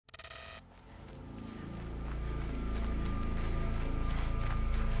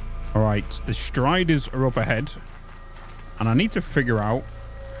All right, the Striders are up ahead, and I need to figure out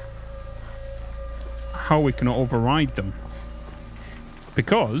how we can override them,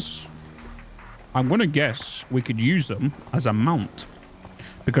 because I'm going to guess we could use them as a mount,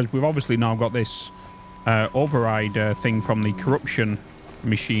 because we've obviously now got this override thing from the corruption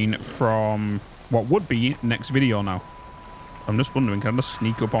machine from what would be next video now. I'm just wondering, can I just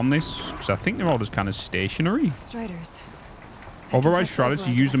sneak up on this? Because I think they're all just kind of stationary. Striders. Override Striders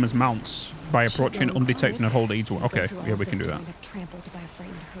to use them as mounts by approaching, undetected, and hold E to. Okay, yeah, we can do that.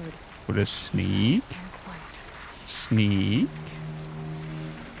 With a sneak. Sneak.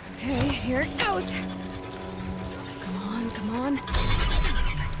 Okay, here it goes. Come on, come on.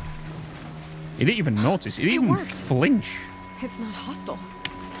 He didn't even notice. He didn't even flinch. It's not hostile.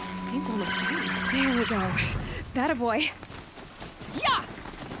 Seems almost human. There we go. That a boy. Yeah!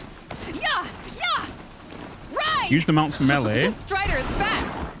 Yeah! Yeah! Right! Use the mounts melee. The Strider is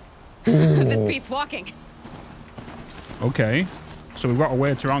fast. This beats walking. Okay. So we've got a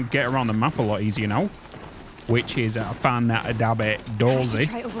way to get around the map a lot easier now. Which is a fan that dabby dozy. I should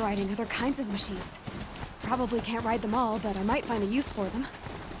try overriding other kinds of machines. Probably can't ride them all, but I might find a use for them.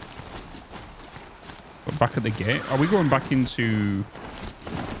 We're back at the gate. Are we going back into...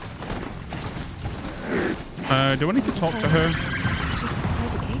 do I need to talk to her? Just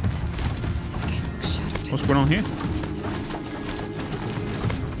outside the gates. Gates look shuttered. What's going on here?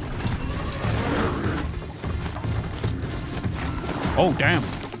 Oh, damn.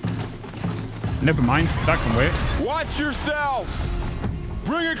 Never mind. That can wait. Watch yourselves!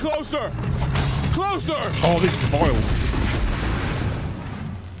 Bring it closer! Closer! Oh, this is spoiled.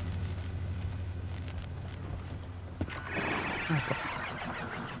 Oh, God.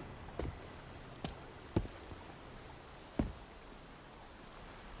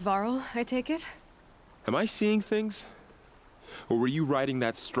 Varl, I take it? Am I seeing things? Or were you riding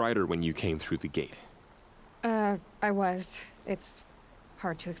that Strider when you came through the gate? I was. It's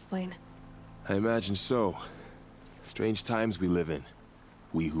hard to explain. I imagine so. Strange times we live in.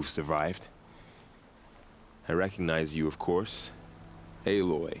 We who've survived. I recognize you, of course.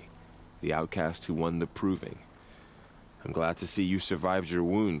 Aloy, the outcast who won the proving. I'm glad to see you survived your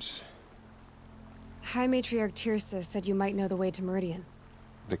wounds. High Matriarch Tirsa said you might know the way to Meridian.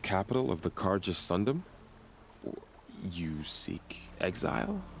 The capital of the Carja Sundom? You seek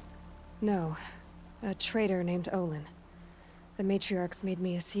exile? No. A traitor named Olin. The Matriarchs made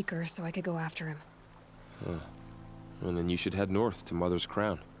me a seeker so I could go after him. Huh. Well, then you should head north to Mother's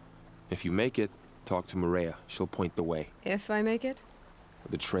Crown. If you make it, talk to Maria. She'll point the way. If I make it?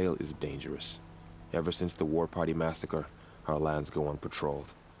 The trail is dangerous. Ever since the War Party massacre, our lands go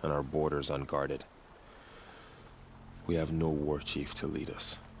unpatrolled, and our borders unguarded. We have no war chief to lead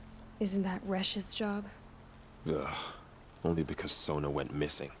us. Isn't that Resh's job? Ugh. Only because SONA went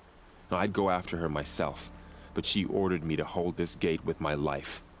missing. Now, I'd go after her myself, but she ordered me to hold this gate with my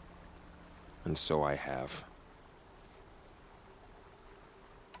life. And so I have.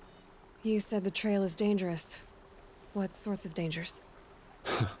 You said the trail is dangerous. What sorts of dangers?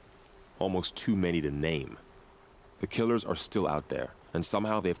 Almost too many to name. The killers are still out there, and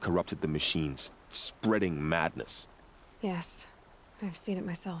somehow they've corrupted the machines, spreading madness. Yes, I've seen it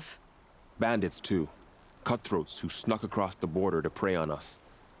myself. Bandits, too. Cutthroats who snuck across the border to prey on us.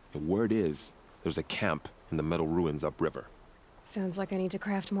 And word is, there's a camp in the metal ruins upriver. Sounds like I need to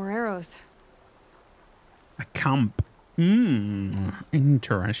craft more arrows. A camp.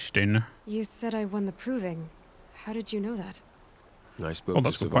 Interesting. You said I won the proving. How did you know that? I spoke to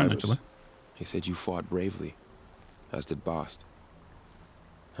That's a good point, survivors. actually. He said you fought bravely, as did Bast.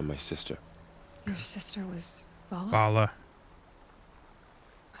 And my sister. Your sister was Vala? Vala.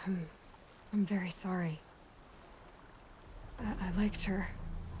 I'm very sorry. I liked her.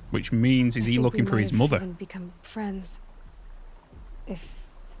 Which means, is he looking for his mother? Even become friends. If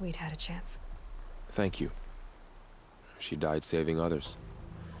we'd had a chance. Thank you. She died saving others.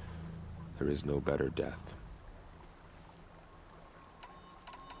 There is no better death.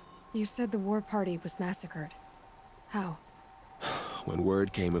 You said the war party was massacred. How? When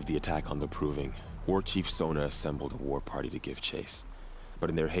word came of the attack on the Proving, War Chief SONA assembled a war party to give chase. But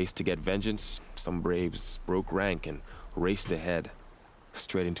in their haste to get vengeance, some braves broke rank and raced ahead,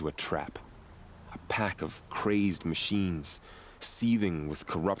 straight into a trap. A pack of crazed machines, seething with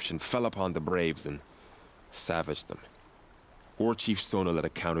corruption, fell upon the braves and savaged them. War Chief SONA led a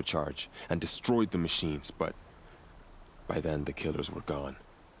countercharge and destroyed the machines, but by then the killers were gone,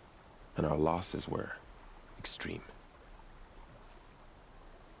 and our losses were extreme.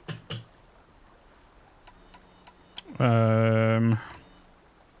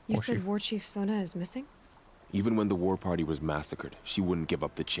 You said War Chief SONA is missing? Even when the war party was massacred, she wouldn't give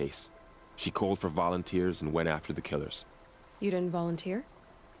up the chase. She called for volunteers and went after the killers. You didn't volunteer?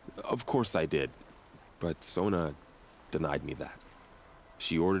 Of course I did, but SONA denied me that.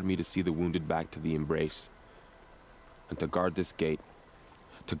 She ordered me to see the wounded back to the embrace, and to guard this gate,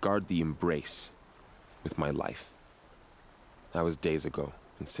 to guard the embrace with my life. That was days ago,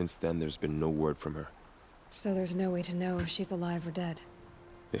 and since then there's been no word from her. So there's no way to know if she's alive or dead.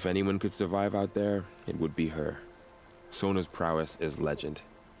 If anyone could survive out there, it would be her. SONA's prowess is legend,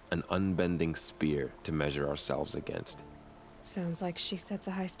 an unbending spear to measure ourselves against. Sounds like she sets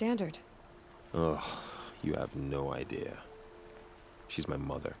a high standard. Ugh, you have no idea. She's my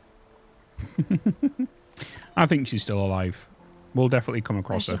mother. I think she's still alive. We'll definitely come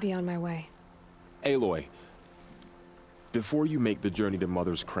across her. I should be on my way. Aloy, before you make the journey to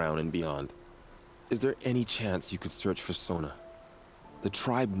Mother's Crown and beyond, is there any chance you could search for SONA? The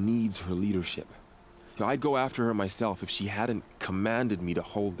tribe needs her leadership. I'd go after her myself if she hadn't commanded me to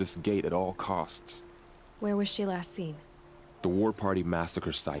hold this gate at all costs. Where was she last seen? The war party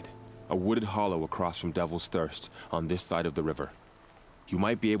massacre site. A wooded hollow across from Devil's Thirst, on this side of the river. You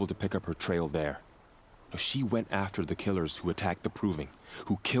might be able to pick up her trail there. Now, she went after the killers who attacked the Proving,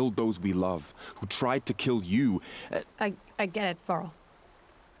 who killed those we love, who tried to kill you. I get it, Varl.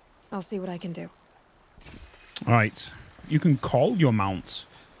 I'll see what I can do. All right. You can call your mount.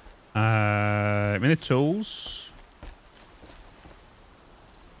 In the tools.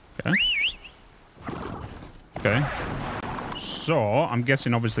 Okay. Okay. So, I'm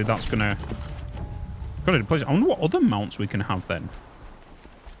guessing obviously that's gonna go to place. I wonder what other mounts we can have then.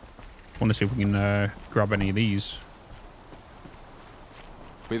 I want to see if we can grab any of these.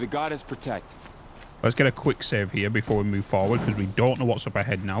 May the goddess protect. Let's get a quick save here before we move forward, because we don't know what's up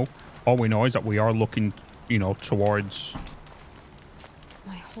ahead now. All we know is that we are looking, you know, towards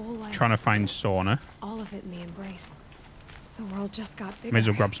my whole life trying to find SONA. All of it in the embrace. The world just got bigger. May as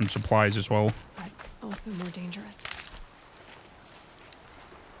well grab some supplies as well. But also more dangerous.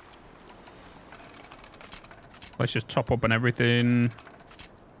 Let's just top up on everything.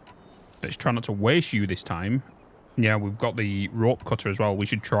 Let's try not to waste you this time. Yeah, we've got the rope cutter as well. We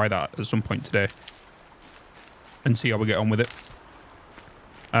should try that at some point today and see how we get on with it.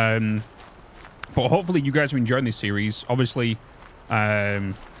 But hopefully you guys are enjoying this series. Obviously,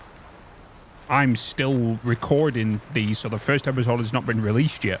 I'm still recording these, so the first episode has not been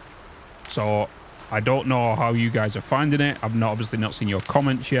released yet. So I don't know how you guys are finding it. I've obviously not seen your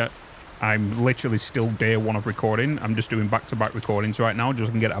comments yet. I'm literally still day one of recording. I'm just doing back-to-back recordings right now, just so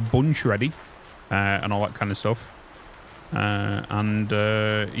I can get a bunch ready and all that kind of stuff.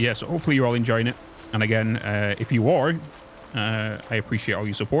 Yeah, so hopefully you're all enjoying it. And again, if you are, I appreciate all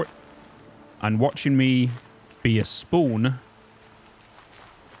your support. And watching me be a spoon.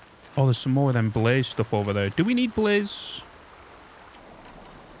 Oh, there's some more of them blaze stuff over there. Do we need blaze?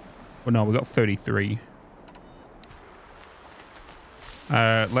 Well, no, we got 33.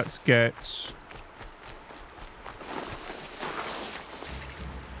 Let's get...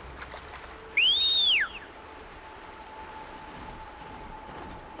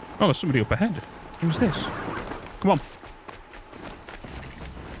 Oh, there's somebody up ahead. Who's this? Come on.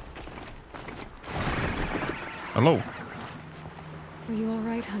 Hello. Are you all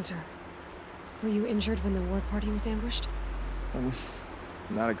right, Hunter? Were you injured when the war party was ambushed?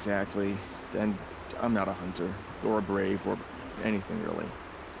 Not exactly. And I'm not a hunter, or a brave, or anything really.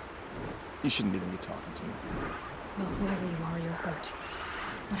 You shouldn't even be talking to me. Well, whoever you are, you're hurt.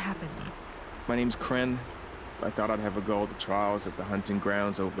 What happened? My name's Kren. I thought I'd have a go at the trials at the hunting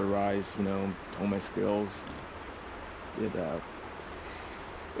grounds over the rise, you know, hone my skills. It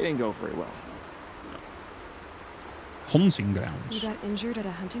didn't go very well. Hunting grounds? You got injured at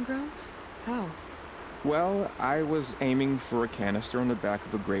a hunting grounds? How? Well, I was aiming for a canister on the back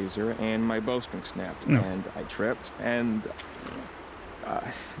of a grazer, and my bowstring snapped, and I tripped, and...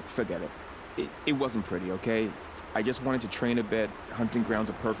 forget it. It wasn't pretty, okay? I just wanted to train a bit. Hunting grounds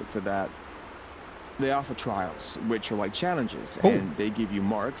are perfect for that. They offer trials, which are like challenges, and they give you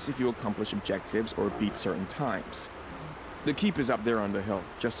marks if you accomplish objectives or beat certain times. The keeper's up there on the hill,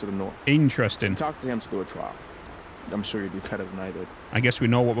 just to the north. Interesting. Talk to him to do a trial. I'm sure you'd do better than I did. I guess we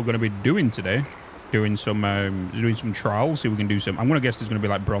know what we're going to be doing today. Doing some trials. See if we can do some. I'm going to guess there's going to be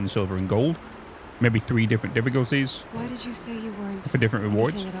like bronze, silver, and gold. Maybe 3 different difficulties. Why did you say you weren't for different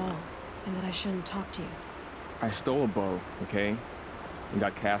rewards? At all, and that I shouldn't talk to you? I stole a bow, okay? And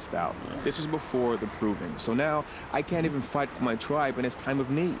got cast out. This was before the Proving, so now I can't even fight for my tribe in its time of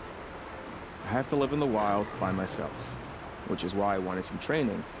need. I have to live in the wild by myself, which is why I wanted some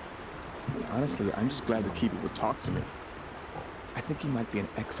training. Honestly, I'm just glad the keeper would talk to me. I think he might be an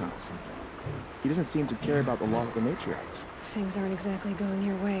exile or something. He doesn't seem to care about the laws of the matriarchs. Things aren't exactly going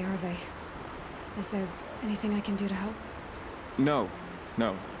your way, are they? Is there anything I can do to help? No.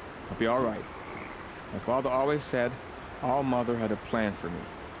 I'll be all right. My father always said our mother had a plan for me.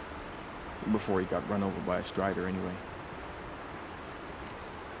 Before he got run over by a strider, anyway.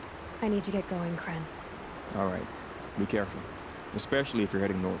 I need to get going, Kren. All right. Be careful. Especially if you're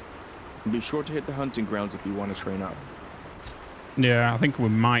heading north. And be sure to hit the hunting grounds if you want to train up. Yeah, I think we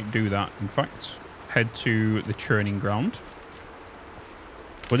might do that. In fact, head to the training ground.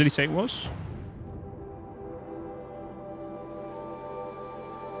 What did he say it was?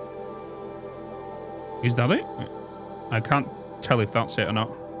 Is that it? I can't tell if that's it or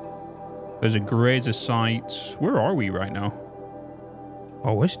not. There's a grazer site. Where are we right now?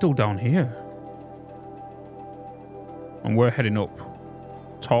 Oh, we're still down here. And we're heading up.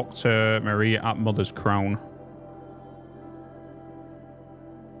 Talk to Maria at Mother's Crown.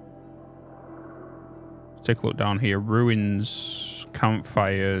 Take a look down here. Ruins,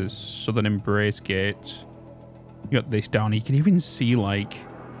 campfires, Southern Embrace Gate. You got this down. You can even see, like,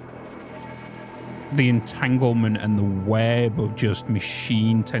 the entanglement and the web of just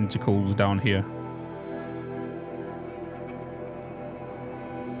machine tentacles down here.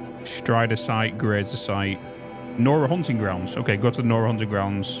 Strider site, grazer site. Nora hunting grounds. Okay, go to the Nora hunting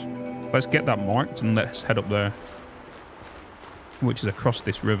grounds. Let's get that marked and let's head up there. Which is across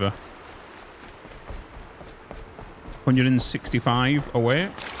this river. 165 away.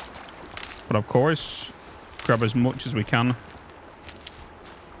 But of course, grab as much as we can.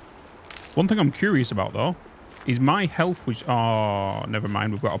 One thing I'm curious about, though, is my health, which... Oh, never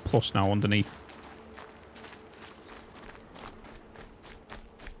mind. We've got a plus now underneath.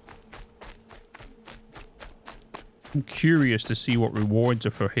 I'm curious to see what rewards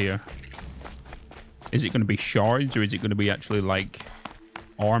are for here. Is it going to be shards, or is it going to be actually, like,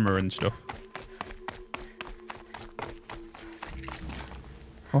 armor and stuff?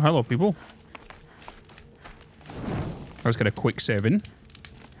 Oh, hello, people. Let's get a quick save in.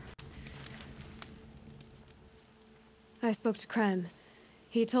 I spoke to Kren.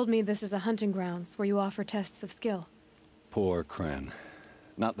 He told me this is a hunting grounds where you offer tests of skill. Poor Kren.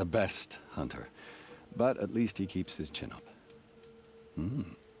 Not the best hunter, but at least he keeps his chin up.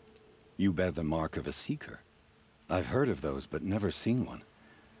 You bear the mark of a seeker. I've heard of those, but never seen one.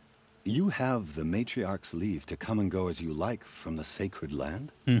 You have the matriarch's leave to come and go as you like from the sacred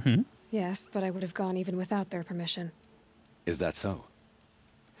land? Yes, but I would have gone even without their permission. Is that so?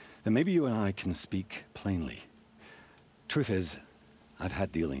 Then maybe you and I can speak plainly. Truth is, I've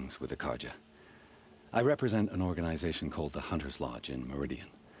had dealings with the Carja. I represent an organization called the Hunter's Lodge in Meridian.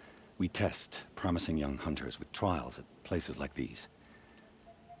 We test promising young hunters with trials at places like these.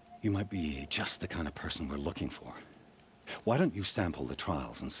 You might be just the kind of person we're looking for. Why don't you sample the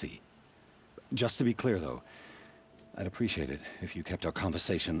trials and see? Just to be clear, though, I'd appreciate it if you kept our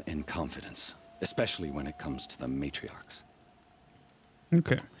conversation in confidence, especially when it comes to the matriarchs.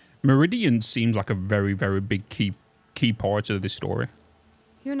 Okay. Meridian seems like a very, very big key part of this story.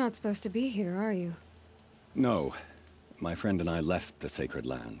 You're not supposed to be here, are you? No. My friend and I left the sacred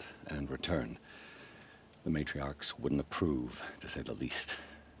land and returned. The matriarchs wouldn't approve, to say the least.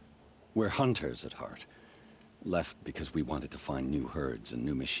 We're hunters at heart. Left because we wanted to find new herds and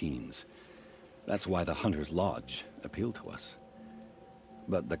new machines. That's why the Hunter's Lodge appealed to us.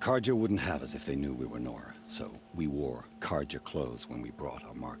 But the Carja wouldn't have us if they knew we were Nora, so we wore Carja clothes when we brought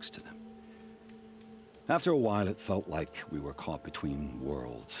our marks to them. After a while, it felt like we were caught between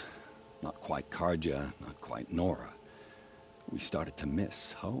worlds. Not quite Carja, not quite Nora. We started to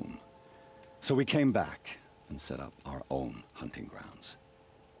miss home. So we came back and set up our own hunting grounds.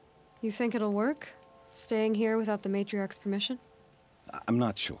 You think it'll work? Staying here without the matriarch's permission? I'm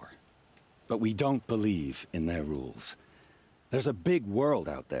not sure. But we don't believe in their rules. There's a big world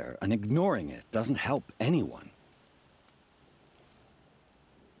out there, and ignoring it doesn't help anyone.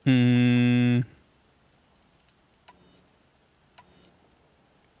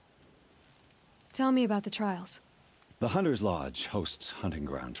 Tell me about the trials. The Hunter's Lodge hosts hunting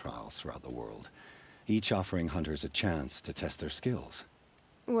ground trials throughout the world, each offering hunters a chance to test their skills.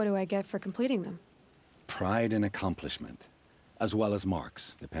 What do I get for completing them? Pride in accomplishment, as well as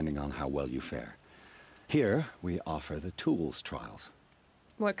marks, depending on how well you fare. Here, we offer the tools trials.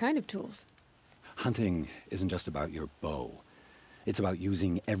 What kind of tools? Hunting isn't just about your bow. It's about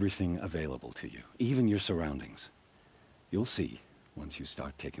using everything available to you, even your surroundings. You'll see once you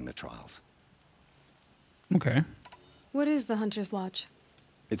start taking the trials. Okay. What is the Hunter's Lodge?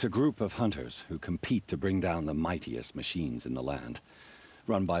 It's a group of hunters who compete to bring down the mightiest machines in the land,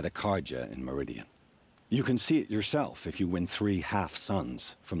 run by the Carja in Meridian. You can see it yourself if you win 3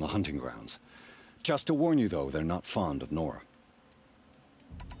 half-suns from the hunting grounds. Just to warn you, though, they're not fond of Nora.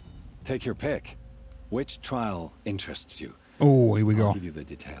 Take your pick. Which trial interests you? Oh, here we go. I'll give you the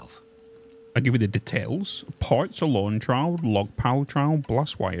details. I'll give you the details. Parts alone trial, log power trial,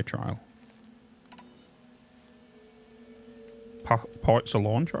 blast wire trial. Parts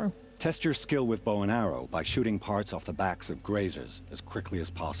alone trial? Test your skill with bow and arrow by shooting parts off the backs of grazers as quickly as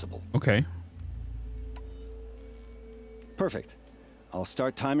possible. Okay. Perfect. I'll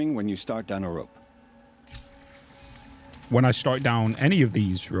start timing when you start down a rope. When I start down any of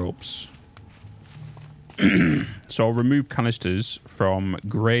these ropes. So I'll remove canisters from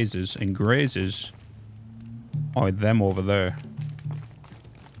grazers, and grazers are them over there.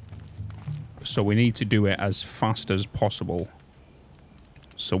 So we need to do it as fast as possible.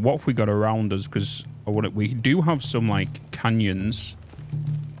 So what have we got around us? Because we do have some, like, canyons.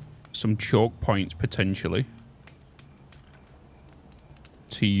 Some choke points, potentially.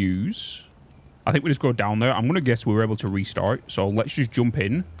 To use. I think we just go down there. I'm going to guess we were able to restart. So let's just jump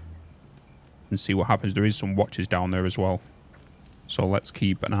in. And see what happens. There is some watches down there as well. So let's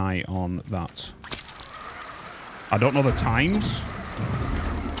keep an eye on that. I don't know the times.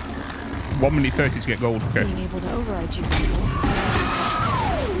 1 minute 30 to get gold. Okay. Being able to override you.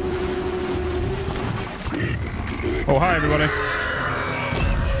 Oh, hi, everybody.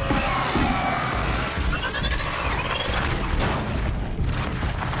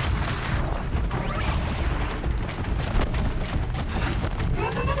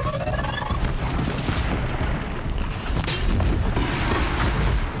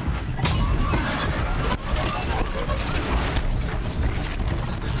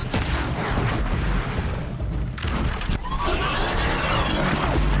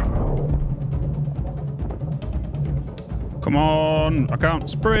 Come on, I can't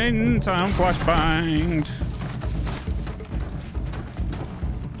sprint, I'm flashbanged.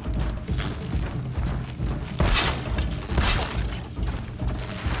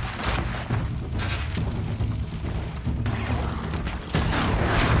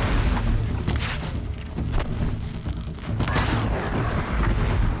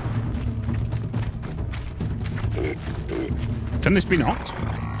 Can this be knocked?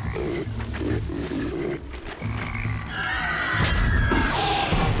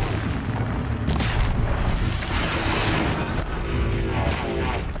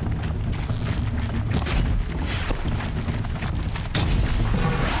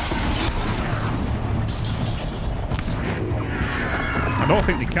 I don't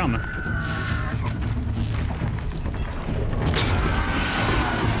think they can.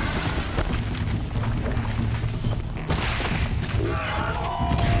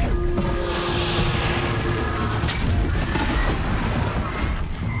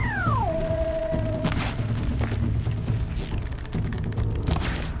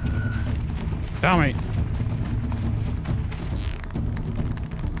 Damn it.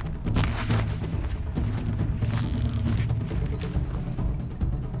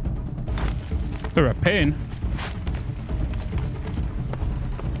 They're a pain.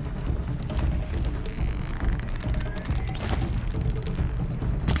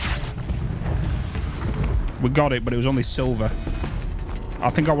 We got it, but it was only silver. I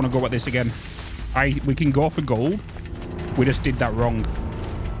think I want to go at this again. We can go for gold. We just did that wrong.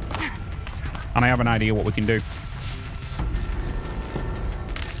 And I have an idea what we can do.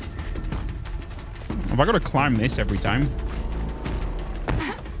 Have I got to climb this every time?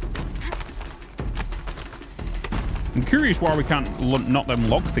 I'm curious why we can't not them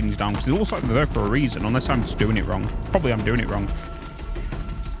log things down, because it looks like they're there for a reason, unless I'm just doing it wrong. Probably I'm doing it wrong.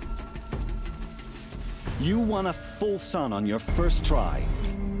 You won a full sun on your first try.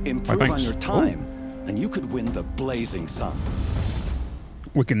 Improve on your time, and you could win the blazing sun.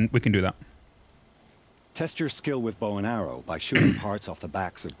 We can do that. Test your skill with bow and arrow by shooting parts off the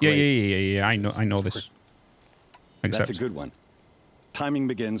backs of Yeah. I know this. Except. That's a good one. Timing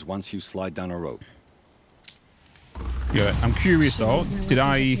begins once you slide down a rope. Yeah, I'm curious though. Did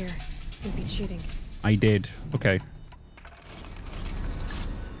I? You'd be cheating. I did. Okay.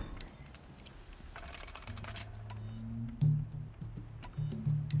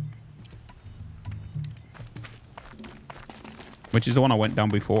 Which is the one I went down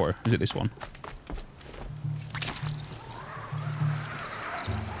before? Is it this one?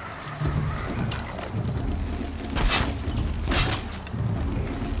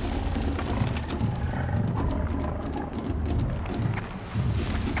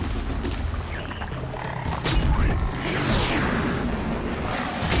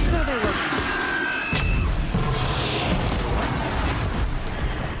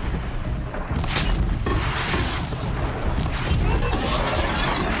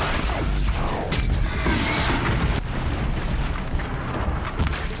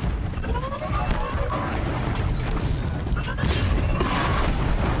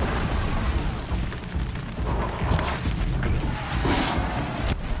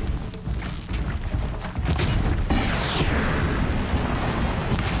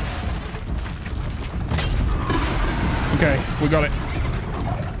 Okay, we got it.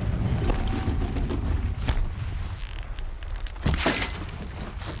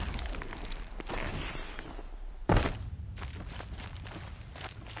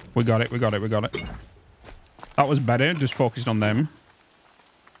 We got it, we got it, we got it. That was better, just focused on them.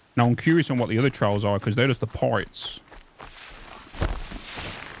 Now I'm curious on what the other trials are, because they're just the parts.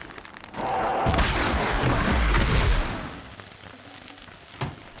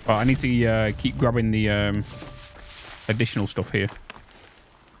 But I need to keep grabbing the additional stuff here.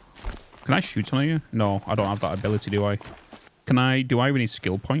 Can I shoot on you? No, I don't have that ability, do I? Do I have any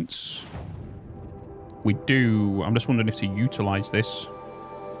skill points? We do. I'm just wondering if to utilize this.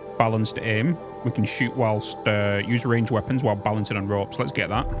 Balanced aim. We can shoot whilst use ranged weapons while balancing on ropes. Let's get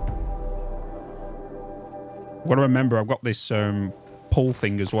that. I've got to remember I've got this pull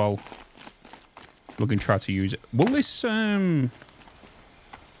thing as well. We can try to use it. Will this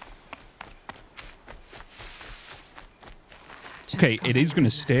okay, it is going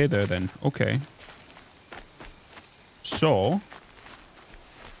to stay there then. Okay. So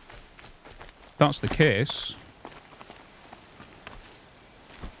if that's the case,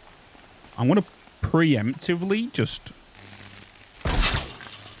 I'm going to preemptively just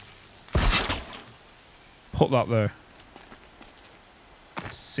put that there.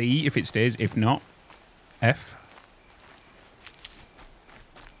 See if it stays. If not, F.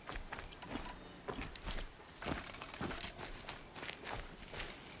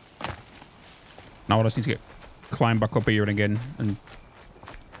 Now I just need to climb back up here and again and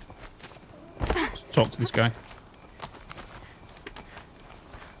talk to this guy.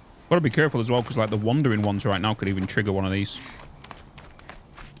 Got to be careful as well, because like the wandering ones right now could even trigger one of these.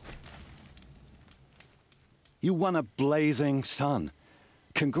 You won a blazing sun.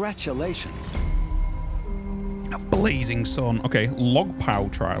 Congratulations. A blazing sun. Okay, log pile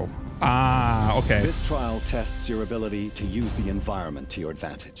trial. Ah, okay. This trial tests your ability to use the environment to your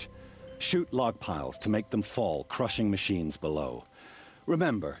advantage. Shoot log piles to make them fall, crushing machines below.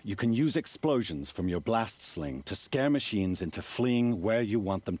 Remember, you can use explosions from your blast sling to scare machines into fleeing where you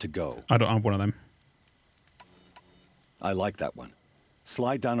want them to go. I don't have one of them. I like that one.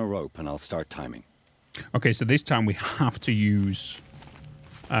 Slide down a rope and I'll start timing. Okay, so this time we have to use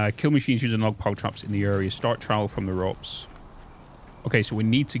kill machines using log pile traps in the area. Start trial from the ropes. Okay, so we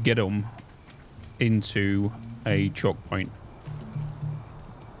need to get them into a choke point.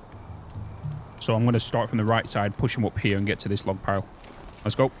 So I'm going to start from the right side, push them up here and get to this log pile.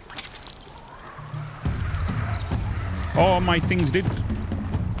 Let's go. Oh, my things did.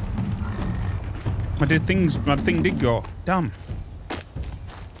 My thing did go. Damn.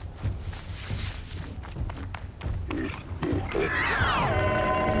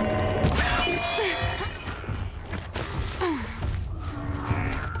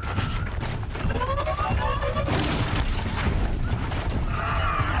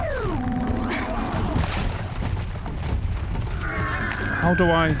 How do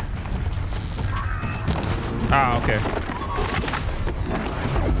I... Ah, okay.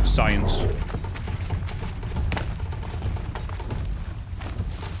 Science.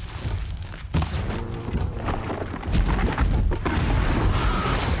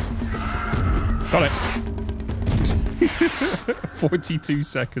 Got it. 42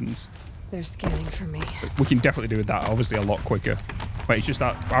 seconds. They're scanning for me. We can definitely do that, obviously a lot quicker. But it's just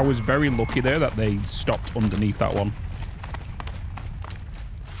that I was very lucky there that they stopped underneath that one.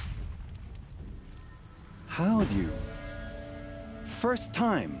 How'd you? First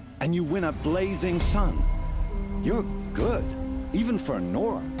time, and you win a blazing sun. You're good, even for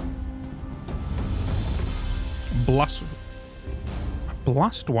Nora. Blast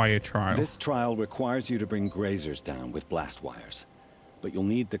wire trial. This trial requires you to bring grazers down with blast wires. But you'll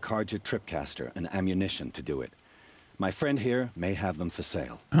need the Carja tripcaster and ammunition to do it. My friend here may have them for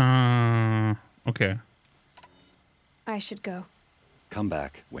sale. Okay. I should go. Come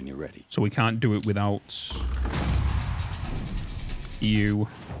back when you're ready. So we can't do it without you.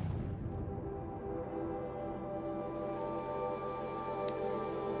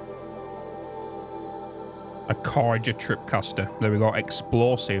 A Carja tripcaster. There we go.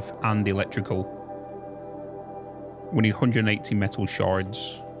 Explosive and electrical. We need 180 metal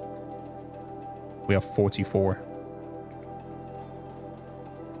shards. We have 44.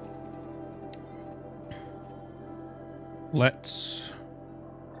 Let's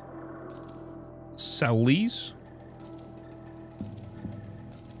sell these.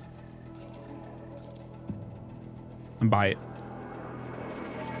 And buy it.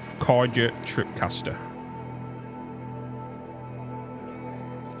 Carja tripcaster.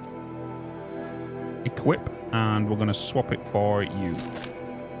 Equip, and we're going to swap it for you.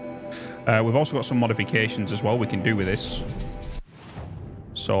 We've also got some modifications as well we can do with this.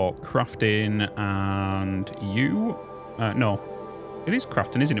 So, crafting and you... no. It is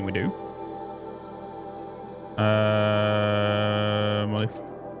crafting, isn't it, we do?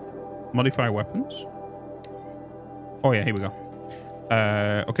 Modify weapons. Oh, yeah, here we go.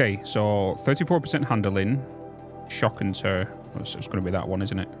 Okay, so 34% handling. Shock and tear. It's going to be that one,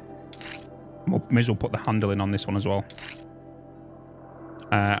 isn't it? May as well put the handling on this one as well.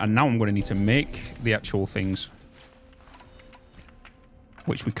 And now I'm going to need to make the actual things.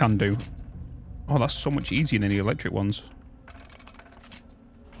 Which we can do. Oh, that's so much easier than the electric ones.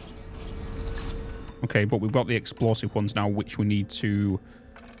 Okay, but we've got the explosive ones now, which we need to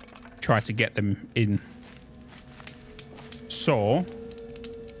try to get them in. So,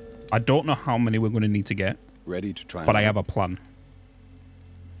 I don't know how many we're going to need to get. Ready to try. But I have a plan.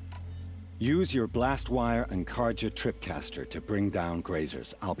 Use your blast wire and Carja tripcaster to bring down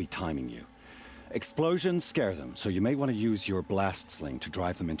grazers. I'll be timing you. Explosions scare them, so you may want to use your blast sling to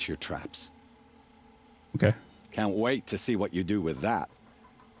drive them into your traps. Okay. Can't wait to see what you do with that.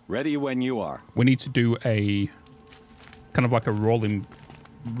 Ready when you are. We need to do a kind of like a rolling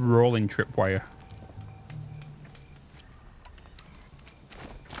tripwire.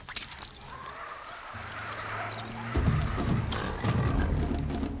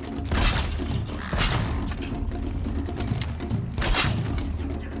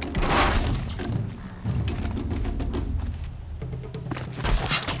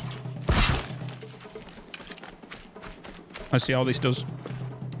 Let's see how this does.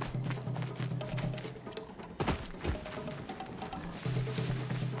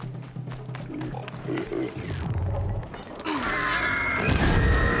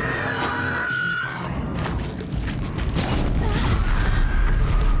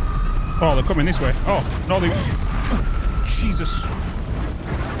 Oh, they're coming this way. Oh, no, they... Jesus.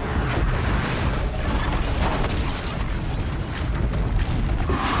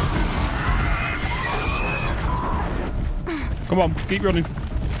 Come on, keep running.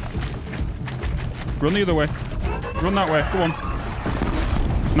 Run the other way. Run that way. Come on.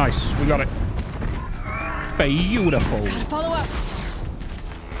 Nice, we got it. Beautiful. Gotta follow up.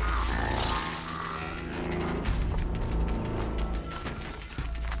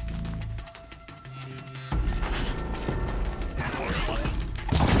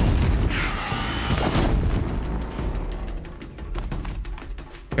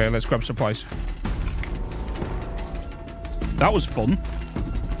 Okay, let's grab supplies. That was fun.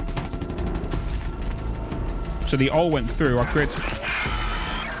 So they all went through. I created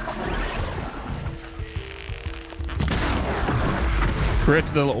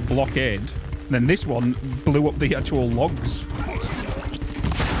a little blockade. And then this one blew up the actual logs.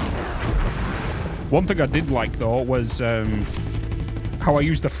 One thing I did like, though, was how I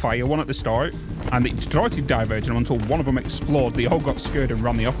used the fire one at the start. And it started diverging them until one of them exploded. They all got scared and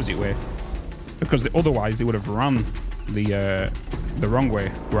ran the opposite way. Because otherwise they would have ran the wrong way,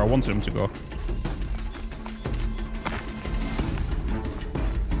 where I wanted them to go.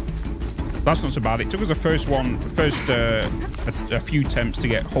 That's not so bad. It took us a few attempts to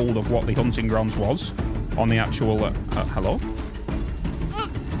get hold of what the hunting grounds was on the actual... hello?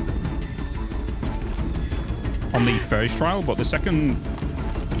 On the first trial, but the second...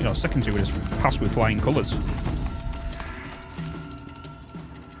 You know, second two is passed with flying colours.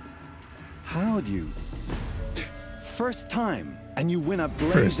 How'd you... First time, and you win a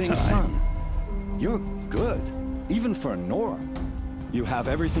blazing sun. You're good, even for Norm. You have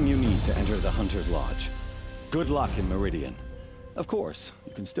everything you need to enter the Hunter's Lodge. Good luck in Meridian. Of course,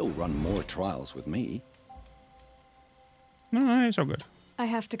 you can still run more trials with me. No, it's all good. I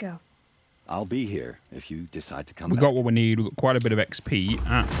have to go. I'll be here if you decide to come back. We got what we need. We got quite a bit of XP.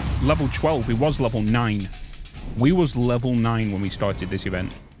 At level 12, we was level 9. We was level 9 when we started this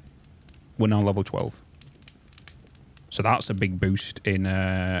event. We're now level 12. So that's a big boost in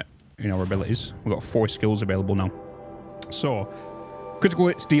our abilities. We've got 4 skills available now. So, critical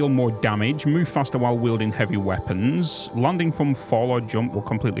hits deal more damage. Move faster while wielding heavy weapons. Landing from fall or jump will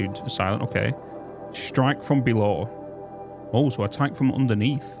completely silent. Okay. Strike from below. Oh, so attack from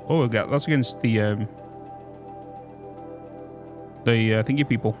underneath. Oh, that's against the thingy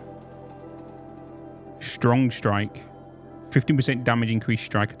people. Strong strike. 15% damage increased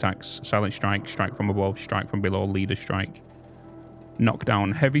strike attacks. Silent strike, strike from above, strike from below, leader strike.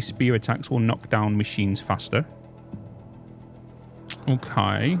 Knockdown. Heavy spear attacks will knock down machines faster.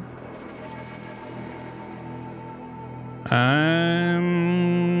 Okay.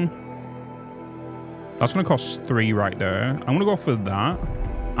 That's going to cost 3 right there. I'm going to go for that.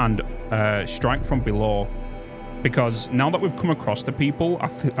 And strike from below Because now that we've come across the people, I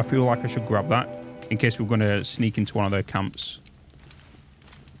feel like I should grab that in case we're going to sneak into one of their camps.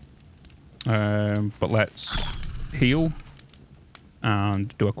 But let's heal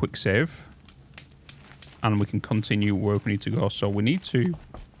and do a quick save. And we can continue where we need to go. So we need to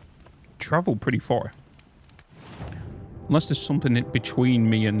travel pretty far. Unless there's something in between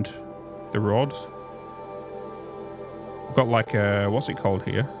me and the road. We've got like a, what's it called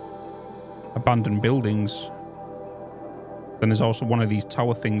here? Abandoned buildings. Then there's also one of these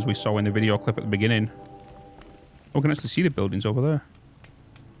tower things we saw in the video clip at the beginning. Oh, we can actually see the buildings over there.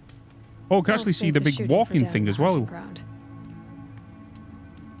 Oh, we can actually see the big walking thing as well.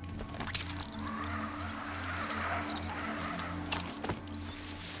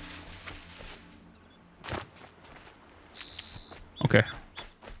 Okay.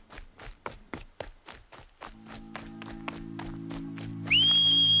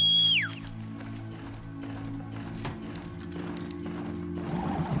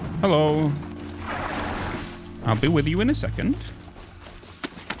 Hello. I'll be with you in a second.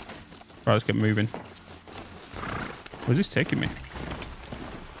 Right, let's get moving. Where's this taking me?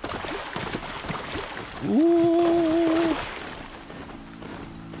 Ooh.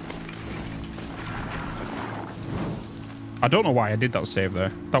 I don't know why I did that save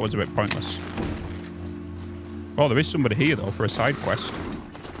there. That was a bit pointless. Oh, there is somebody here, though, for a side quest.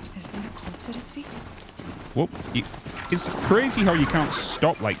 Is that a corpse at his feet? Whoop. It's crazy how you can't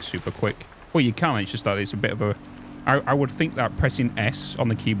stop, like, super quick. Well, you can. It's just that it's a bit of a... I would think that pressing S on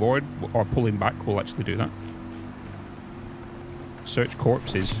the keyboard or pulling back will actually do that. Search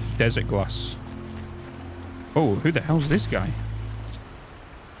corpses. Desert glass. Oh, who the hell's this guy?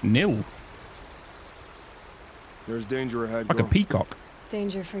 Nil. There's danger ahead. Like a peacock.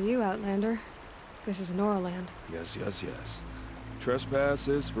 Danger for you, Outlander. This is Norland. Yes, yes, yes. Trespass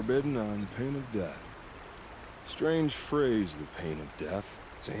is forbidden on pain of death. Strange phrase, the pain of death.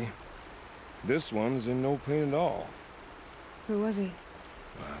 See? This one's in no pain at all. Who was he?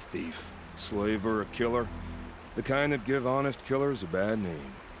 A thief, slaver, a killer. The kind that give honest killers a bad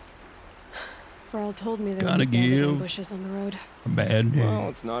name. Frall told me there Gotta were bandit give ambushes on the road. a bad name. Well,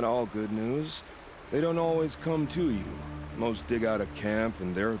 it's not all good news. They don't always come to you. Most dig out a camp,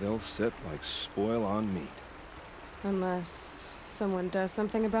 and there they'll sit like spoil on meat. Unless someone does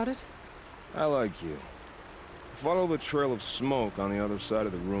something about it? I like you. Follow the trail of smoke on the other side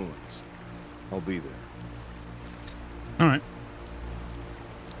of the ruins. I'll be there. Alright.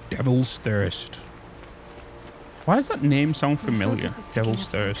 Devil's Thirst. Why does that name sound familiar? Devil's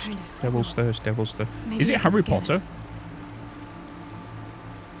Thirst. Devil's Thirst. Devil's Thirst. Is it Harry Potter?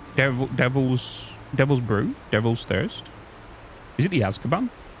 Devil's Brew? Devil's Thirst? Is it the Azkaban?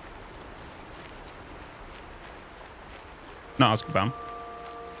 Not Azkaban.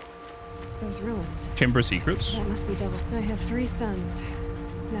 Those ruins. Chamber of Secrets? That must be Devil. I have 3 sons.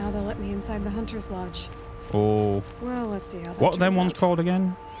 Now they'll let me inside the Hunter's Lodge. Oh. Well, let's see how that What are them turns ones out. called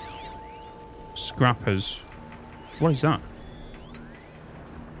again? Scrappers. What is that?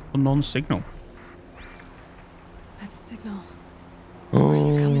 Unknown signal. That signal. Where's it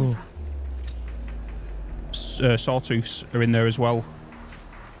coming from? Sawtooths are in there as well.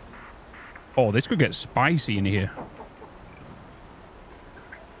 Oh, this could get spicy in here.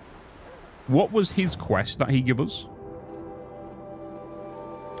 What was his quest that he gave us?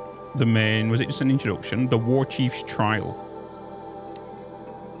 The main... Was it just an introduction? The War Chief's Trial.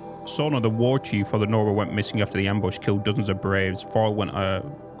 SONA, the War Chief of the Nora, went missing after the ambush killed dozens of Braves. Foyle went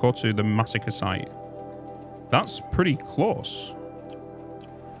go to the massacre site. That's pretty close.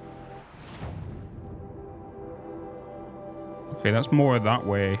 Okay, that's more that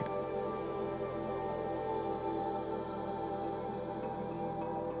way.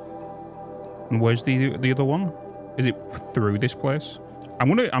 And where's the other one? Is it through this place?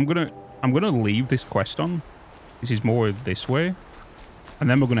 I'm gonna leave this quest on. This is more this way. And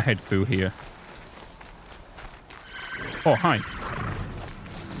then we're gonna head through here. Oh, hi.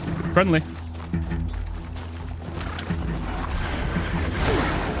 Friendly.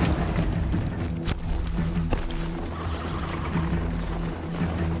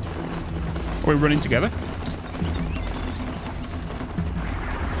 Are we running together? Up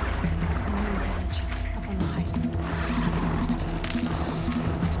on the heights.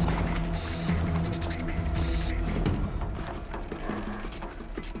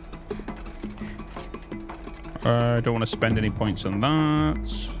 I don't want to spend any points on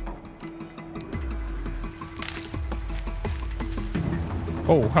that.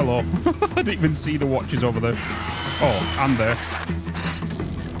 Oh, hello. I didn't even see the watches over there. Oh, and there.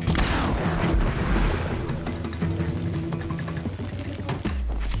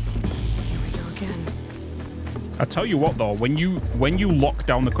 I tell you what though, when you lock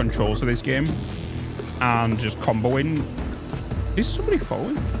down the controls of this game and just comboing, is somebody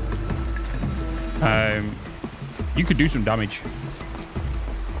falling? You could do some damage.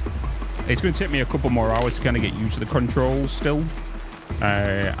 It's going to take me a couple more hours to kind of get used to the controls still,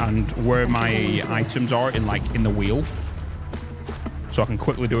 and where my items are in the wheel, so I can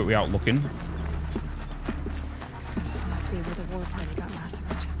quickly do it without looking. This must be where the war party got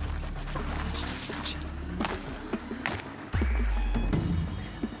massacred. Such destruction.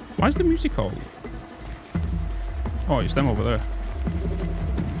 Why is the music off? Oh, it's them over there.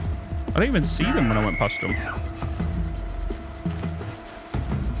 I didn't even see them when I went past them.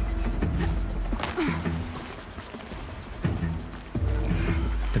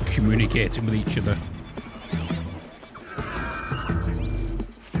 They're communicating with each other.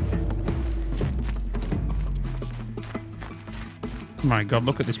 My God,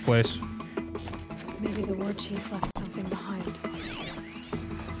 look at this place. Maybe the war chief left something behind.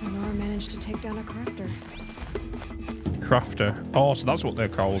 Nora managed to take down a crafter. Crafter. Oh, so that's what they're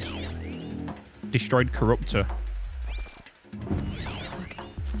called. Destroyed corruptor.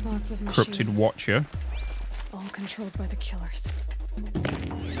 Look, lots of machines. Corrupted watcher. All controlled by the killers.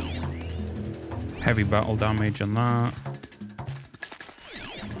 Heavy battle damage on that.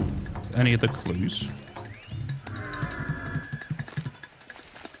 Any other clues?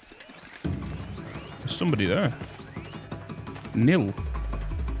 There's somebody there. Nil.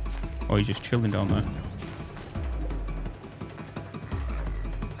 Oh, he's just chilling down there.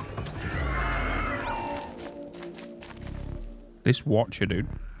 This watcher, dude.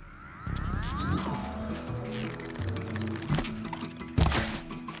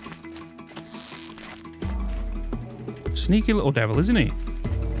 Sneaky little devil, isn't he?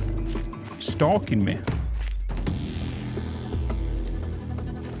 Stalking me.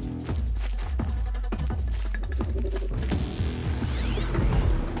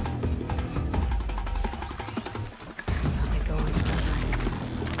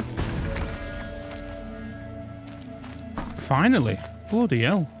 Finally. Bloody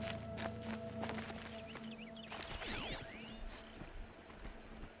hell.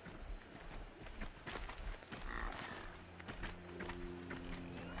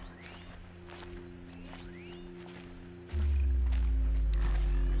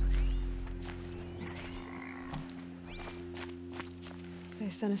 They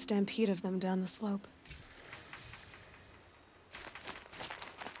sent a stampede of them down the slope.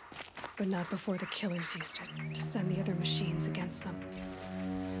 But not before the killers used it to send the other machines against them.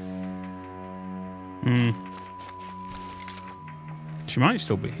 She might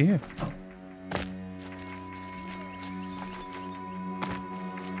still be here.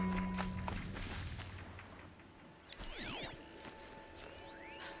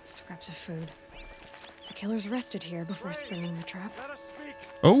 Scraps of food. The killers rested here before springing the trap.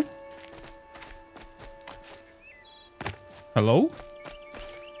 Oh? Hello?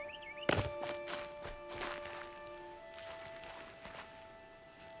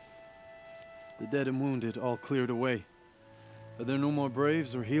 The dead and wounded all cleared away. Are there no more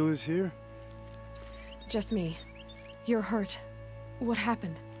braves or healers here? Just me. You're hurt. What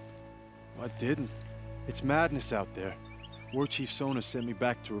happened? I didn't. It's madness out there. War Chief SONA sent me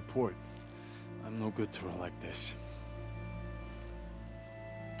back to report. I'm no good to her like this.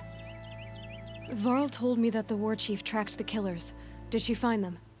 Varl told me that the war chief tracked the killers. Did she find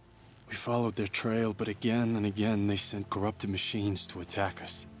them? We followed their trail, but again and again they sent corrupted machines to attack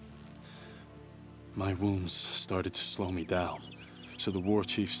us. My wounds started to slow me down, so the war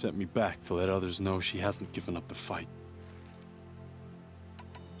chief sent me back to let others know she hasn't given up the fight.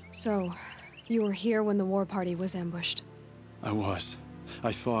 So, you were here when the war party was ambushed? I was.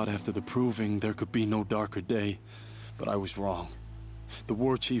 I thought after the proving there could be no darker day, but I was wrong. The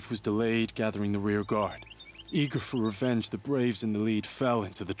war chief was delayed gathering the rear guard. Eager for revenge, the braves in the lead fell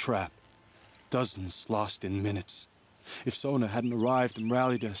into the trap. Dozens lost in minutes. If SONA hadn't arrived and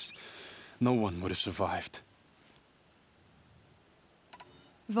rallied us, no one would have survived.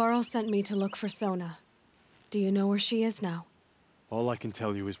 Varl sent me to look for SONA. Do you know where she is now? All I can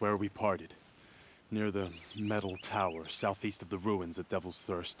tell you is where we parted. Near the metal tower, southeast of the ruins at Devil's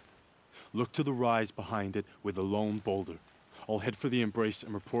Thirst. Look to the rise behind it with a lone boulder. I'll head for the embrace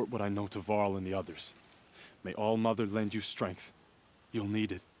and report what I know to Varl and the others. May All Mother lend you strength. You'll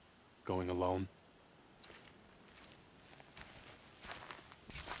need it, going alone.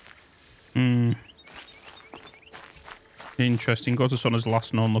 Interesting. Go to SONA's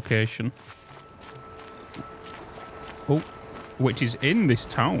last known location. Oh, which is in this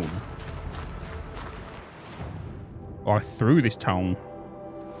town. Or through this town.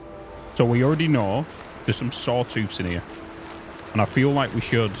 So we already know There's some sawtooths in here. And I feel like we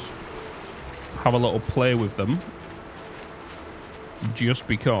should have a little play with them. Just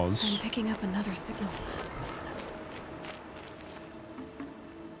because... I'm picking up another signal.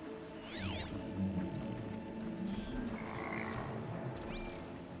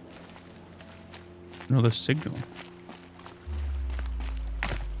 Another signal.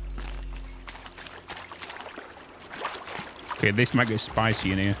 Okay, this might get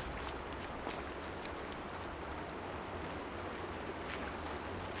spicy in here.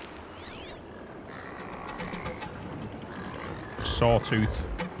 Sawtooth.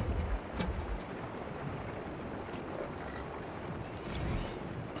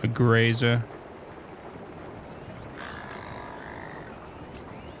 A grazer.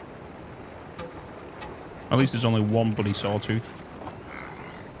 At least there's only one bloody sawtooth.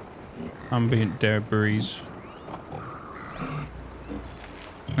 Ambient debris.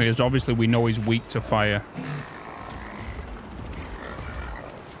 Because obviously we know he's weak to fire.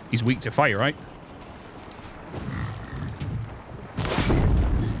 He's weak to fire, right?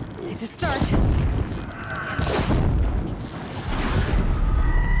 It's a start.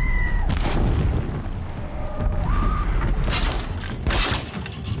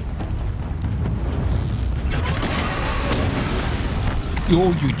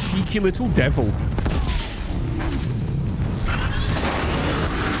 Oh, you cheeky little devil.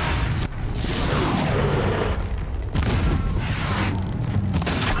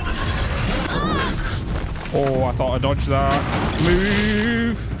 Oh, I thought I dodged that.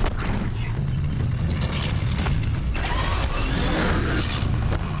 Move.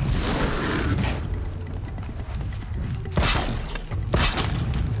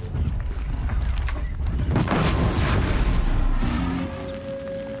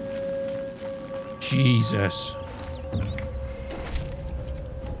 Jesus.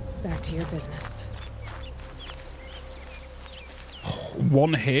 Back to your business.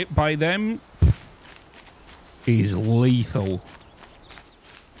 One hit by them is lethal.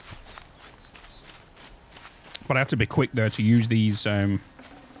 But I had to be quick there to use these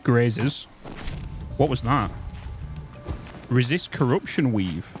grazers. What was that? Resist corruption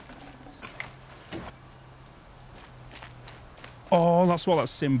weave. Oh, that's what that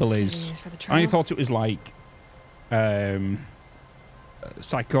symbol is. I thought it was like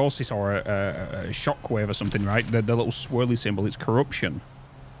psychosis or a shockwave or something, right? The little swirly symbol, it's corruption.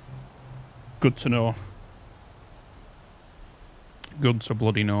 Good to know. Good to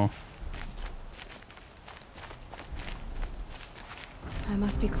bloody know. I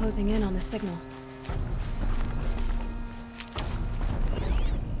must be closing in on the signal.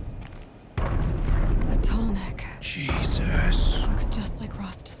 A tall neck. Jesus. Looks just like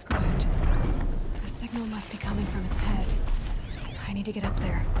Ross described. The signal must be coming from its head. I need to get up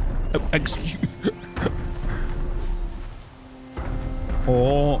there. Excuse.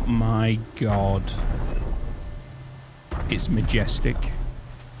 Oh my god. It's majestic.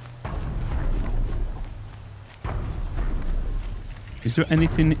 Is there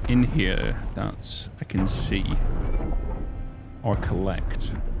anything in here that I can see or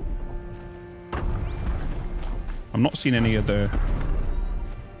collect? I'm not seeing any other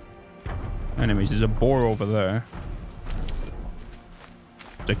enemies. There's a boar over there.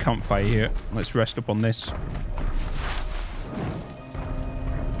 There's a campfire here. Let's rest up on this.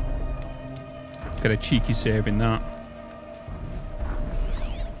 Get a cheeky save in that.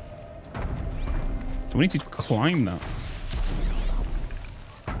 So we need to climb that.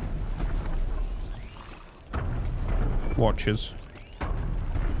 Watchers.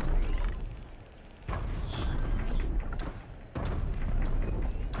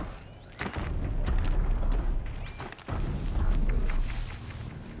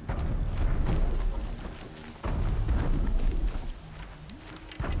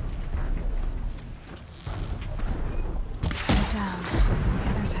 Down. The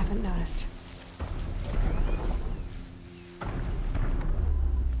others haven't noticed.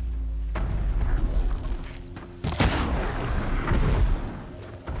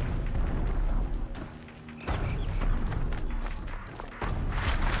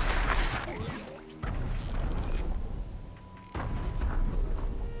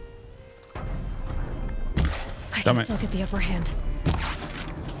 I can still get the upper hand.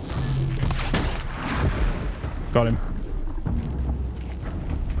 Got him.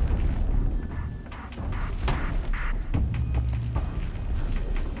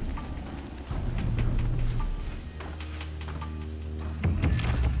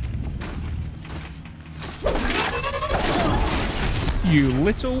 You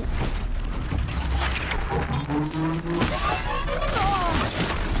little...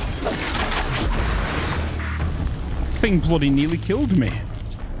 thing bloody nearly killed me.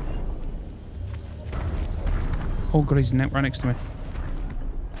 Oh god, he's right next to me.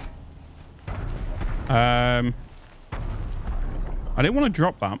 I didn't want to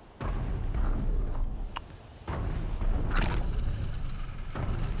drop that.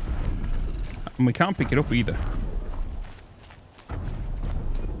 And we can't pick it up either.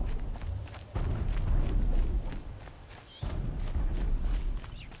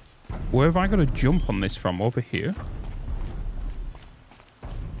 Where have I got to jump on this from? Over here?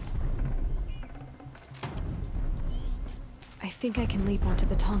 I think I can leap onto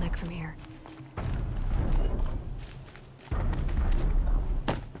the tall neck from here.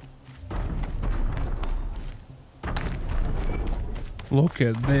 Look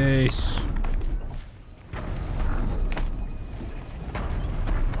at this.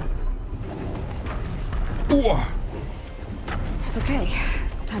 Ooh. Okay,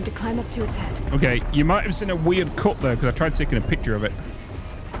 time to climb up to its head. Okay, you might have seen a weird cut there because I tried taking a picture of it.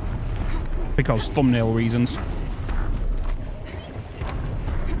 Because thumbnail reasons.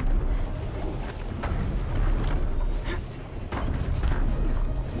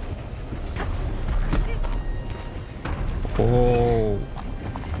 Oh.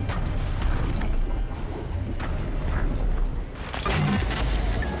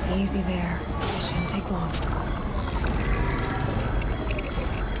 Easy there. It shouldn't take long.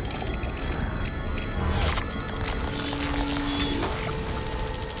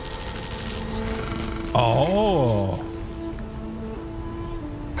 Oh.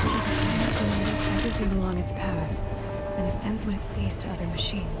 Everything along its path, and sends what it sees to other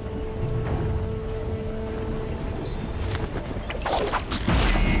machines.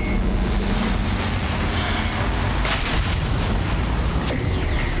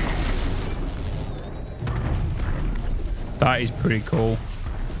 That is pretty cool.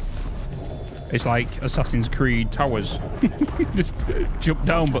 It's like Assassin's Creed Towers. Just jump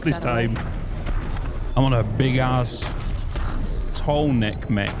down, but this time I'm on a big ass tall neck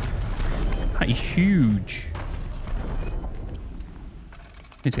mech. That is huge.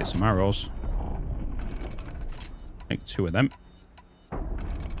 Need to get some arrows. Make 2 of them.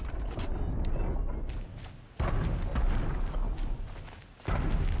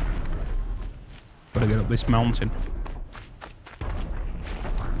 Gotta get up this mountain.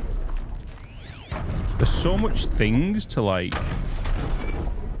 There's so much things to like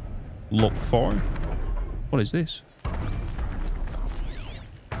look for. What is this?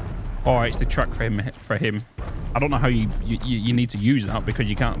 Oh, it's the track for him. I don't know how you need to use that because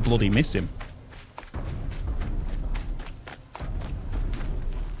you can't bloody miss him.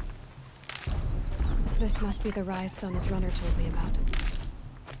 This must be the rise Sona's runner told me about.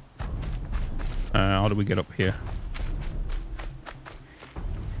 How do we get up here?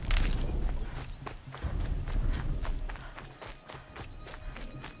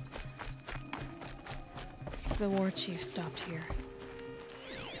 The war chief stopped here.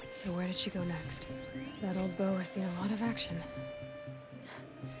 So where did she go next? That old bow has seen a lot of action.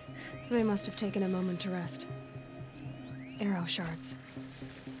 They must have taken a moment to rest. Arrow shards.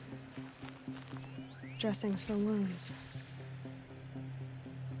 Dressings for wounds.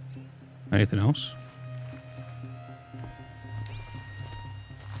 Anything else?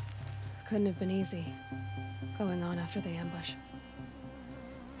 Couldn't have been easy, going on after the ambush.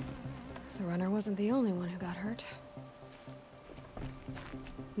 The runner wasn't the only one who got hurt.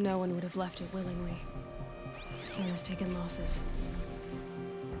 No one would have left it willingly. Sona's taken losses.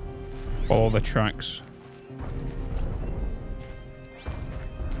 Follow the tracks.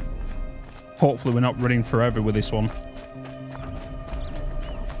 Hopefully we're not running forever with this one.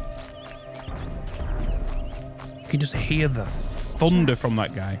 You can just hear the thunder from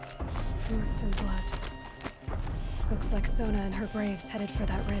that guy. Boots and blood. Looks like Sona and her braves headed for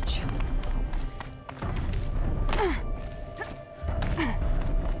that ridge.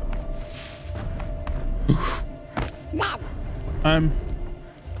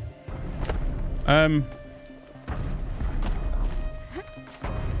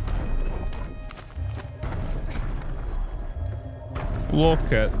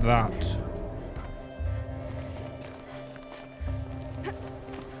 Look at that.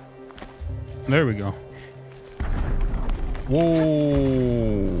 There we go.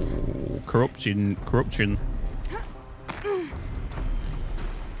 Whoa. Corruption.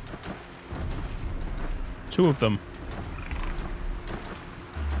 Two of them.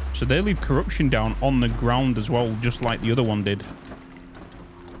 So they leave corruption down on the ground as well, just like the other one did.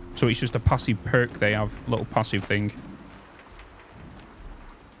 So it's just a passive perk they have, little passive thing.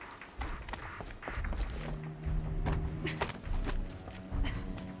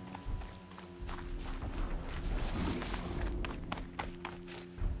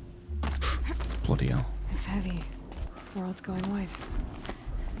 Bloody hell. It's heavy. World's going white.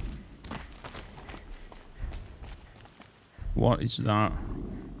 What is that?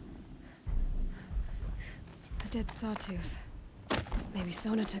 A dead sawtooth. Maybe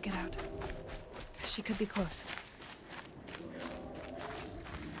Sona took it out. She could be close.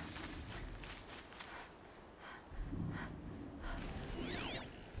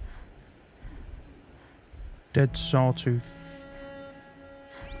 Dead sawtooth.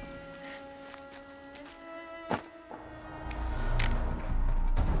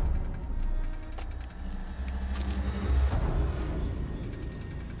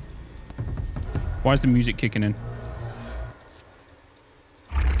 Why is the music kicking in?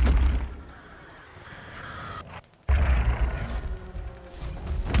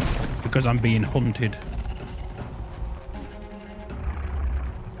 Because I'm being hunted.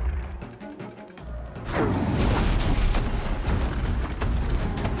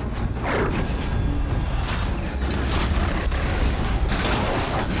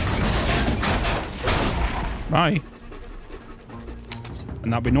 Bye.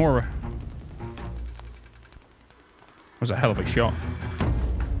 And that'd be Nora. Was a hell of a shot.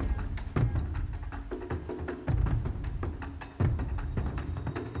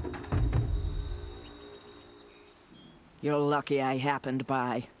 You're lucky I happened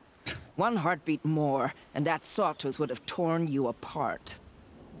by. One heartbeat more, and that sawtooth would have torn you apart.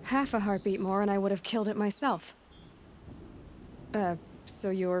 Half a heartbeat more and I would have killed it myself.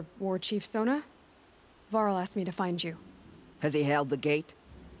 So you're War Chief Sona? Varl asked me to find you. Has he held the gate?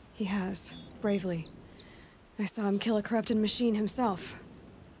 He has, bravely. I saw him kill a corrupted machine himself.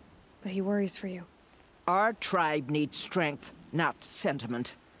 But he worries for you. Our tribe needs strength, not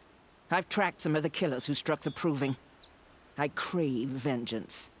sentiment. I've tracked some of the killers who struck the Proving. I crave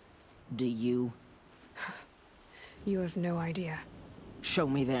vengeance. Do you? You have no idea. Show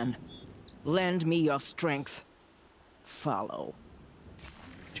me then. Lend me your strength. Follow.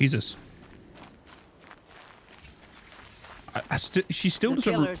 Jesus. She still the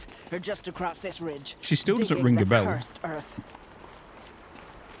doesn't. Killers are just across this ridge. She still doesn't digging ring the a bell. Cursed earth.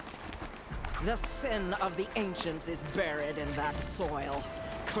 The sin of the ancients is buried in that soil.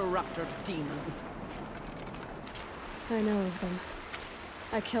 Corrupter demons. I know of them.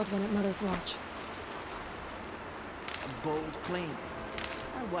 I killed one at Mother's Watch. A bold claim.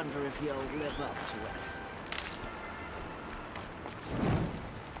 I wonder if you'll live up to it.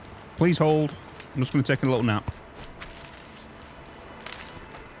 Please hold. I'm just going to take a little nap.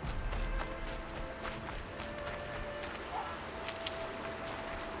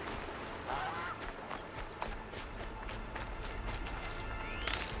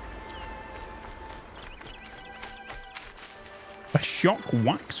 A shock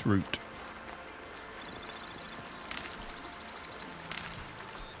wax root.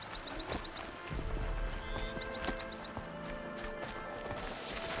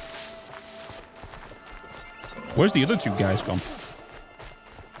 Where's the other two guys gone?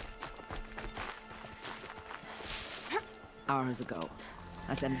 Hours ago,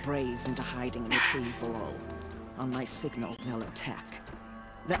 I sent Braves into hiding in the trees below. On my signal, they'll attack.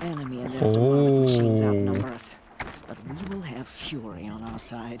 The enemy and their demonic machines outnumber us. But we will have fury on our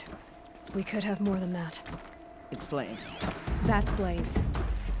side. We could have more than that. Explain. That's Blaze.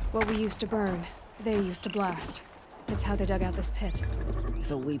 What we used to burn, they used to blast. It's how they dug out this pit.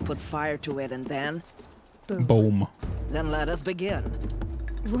 So we put fire to it and then? Boom. Boom. Then let us begin.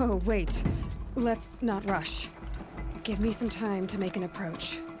 Whoa, wait. Let's not rush. Give me some time to make an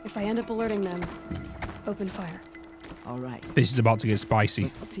approach. If I end up alerting them, open fire. All right. This is about to get spicy.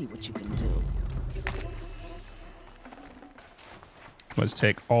 Let's see what you can do. Let's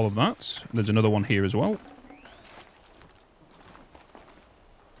take all of that. There's another one here as well.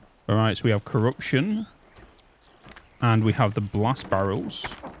 All right, so we have corruption. And we have the blast barrels.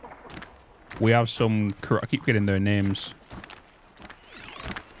 We have some... I keep getting their names.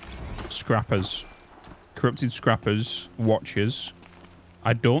 Scrappers. Corrupted scrappers. Watchers.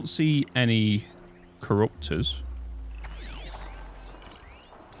 I don't see any corruptors.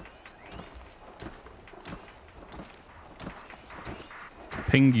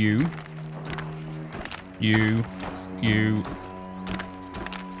 Ping you. You.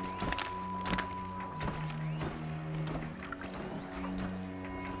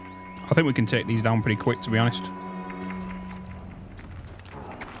 I think we can take these down pretty quick, to be honest.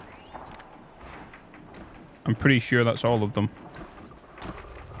 I'm pretty sure that's all of them.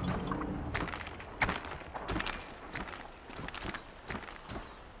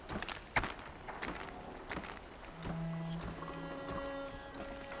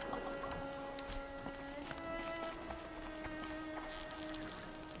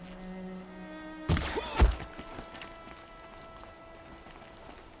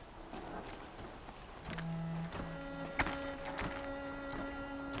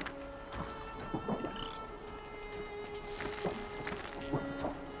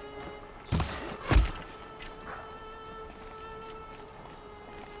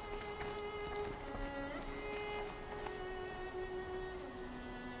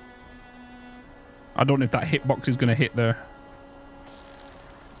 I don't know if that hitbox is going to hit there.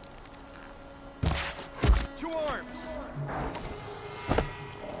 To arms.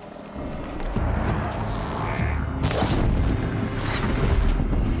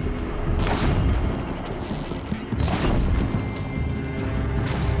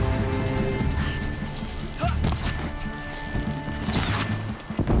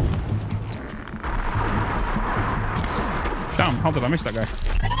 Damn, how did I miss that guy?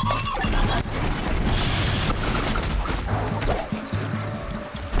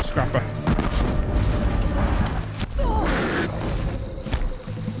 Scrapper.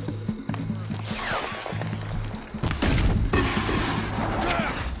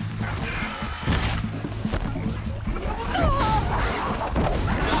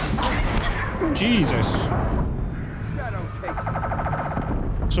 Jesus.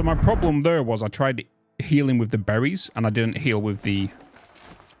 So my problem there was I tried healing with the berries and I didn't heal with the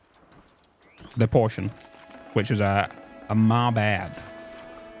portion, which was a my bad.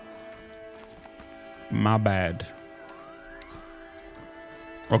 My bad.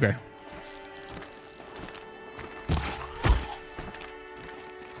 Okay.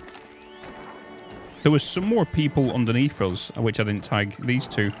 There was some more people underneath us, which I didn't tag. These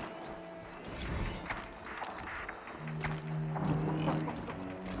two.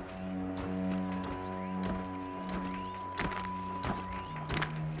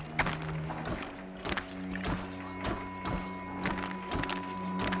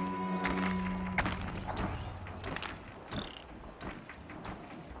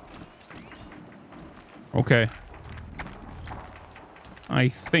 Okay. I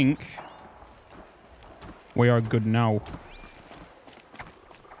think we are good now.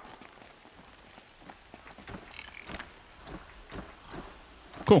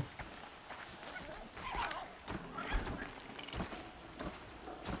 Cool.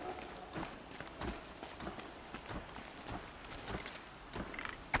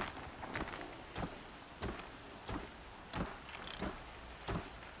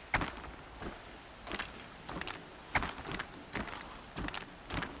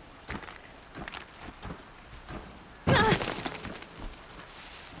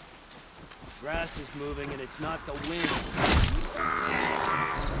 Grass is moving and it's not the wind.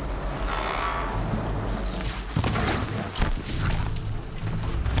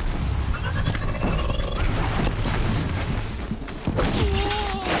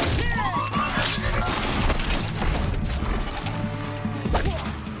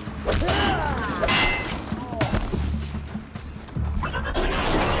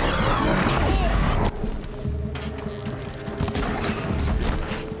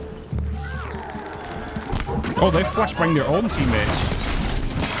 Oh, they flashbang their own teammates.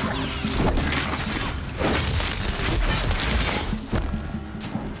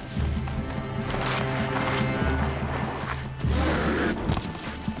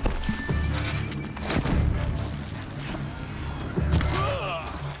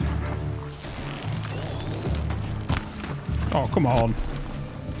 Oh, come on.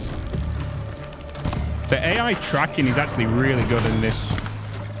 The AI tracking is actually really good in this.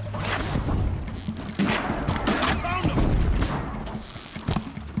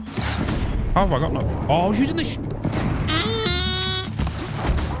 How have I got no? Oh, I was using this.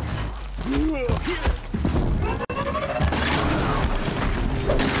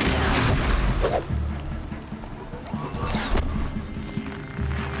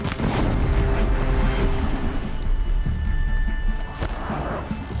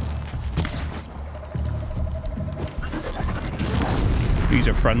 These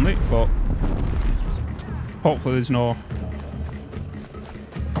are friendly, but hopefully there's no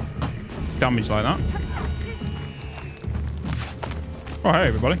damage like that. Oh, hey,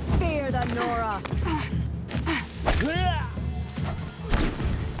 everybody. Fear the Nora.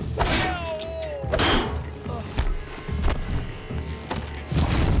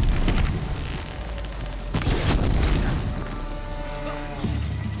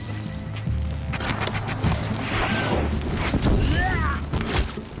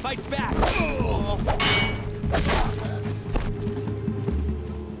 Fight back.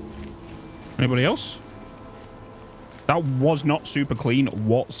 Anybody else? That was not super clean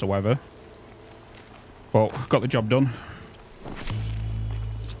whatsoever. But got the job done.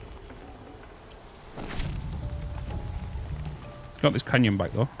 Got this canyon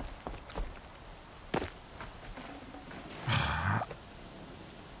back though.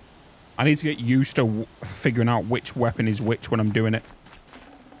 I need to get used to figuring out which weapon is which when I'm doing it.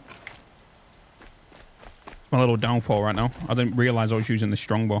 My little downfall right now. I didn't realize I was using the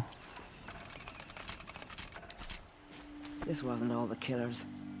strongbow. This wasn't all the killers.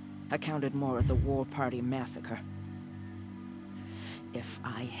 accounted more of the war party massacre. If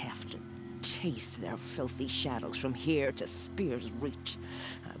I have to chase their filthy shadows from here to Spear's Reach,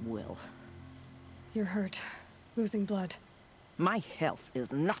 I will. You're hurt, losing blood. My health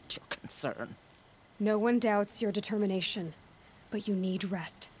is not your concern. No one doubts your determination, but you need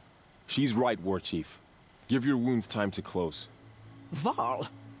rest. She's right, War Chief. Give your wounds time to close. Val,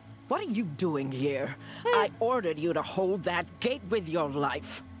 what are you doing here? I ordered you to hold that gate with your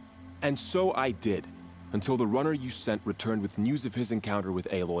life. And so I did, until the runner you sent returned with news of his encounter with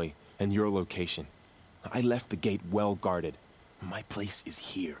Aloy and your location. I left the gate well guarded. My place is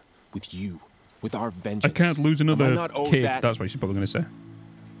here, with you, with our vengeance. I can't lose another kid. That? That's what she's probably going to say.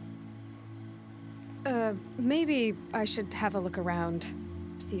 Maybe I should have a look around.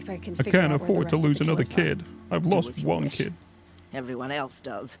 See if I can I figure out can't where the afford to rest of lose the another killers are. kid. I've Do lost as you one wish. kid. Everyone else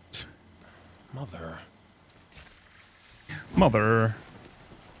does. Mother. Mother.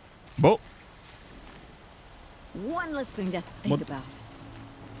 But One less thing to think about.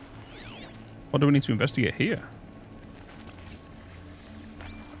 what do we need to investigate here?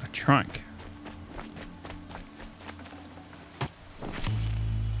 A track.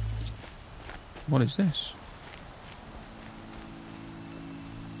 What is this?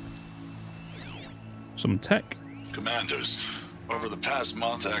 Some tech. Commanders, over the past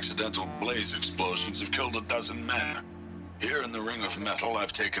month, accidental blaze explosions have killed 12 men. Here in the Ring of Metal,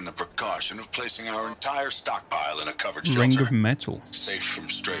 I've taken the precaution of placing our entire stockpile in a covered shelter. Ring of metal. Safe from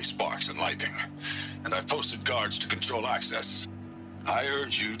stray sparks and lightning. And I've posted guards to control access. I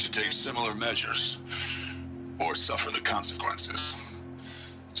urge you to take similar measures, or suffer the consequences.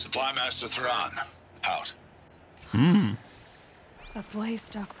 Supply Master Thrawn, out. A blaze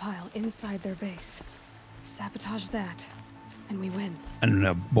stockpile inside their base. Sabotage that, and we win. And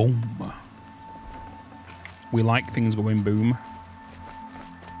a boom. We like things going boom.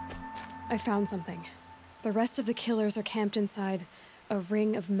 I found something. The rest of the killers are camped inside a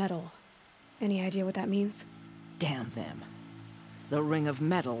ring of metal. Any idea what that means? Damn them. The Ring of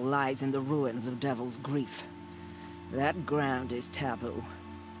Metal lies in the ruins of Devil's Grief. That ground is taboo.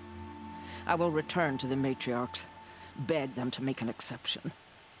 I will return to the matriarchs, beg them to make an exception.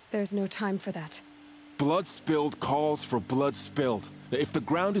 There's no time for that. Blood spilled calls for blood spilled. If the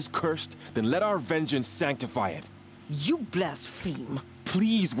ground is cursed, then let our vengeance sanctify it. You blaspheme.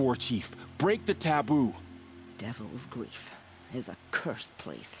 Please, War Chief, break the taboo. Devil's Grief is a cursed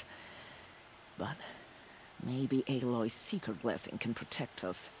place. But maybe Aloy's secret blessing can protect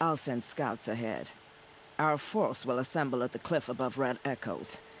us. I'll send scouts ahead. Our force will assemble at the cliff above Red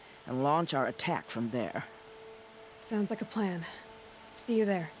Echoes and launch our attack from there. Sounds like a plan. See you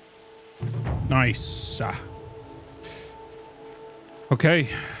there. Nice. Okay.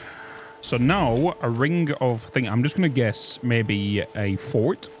 So now a ring of thing. I'm just going to guess maybe a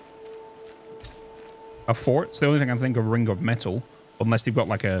fort. A fort. It's the only thing I can think of ring of metal. Unless they've got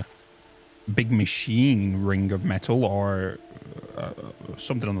like a big machine ring of metal or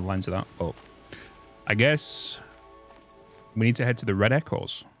something on the lines of that. But I guess we need to head to the Red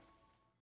Echoes.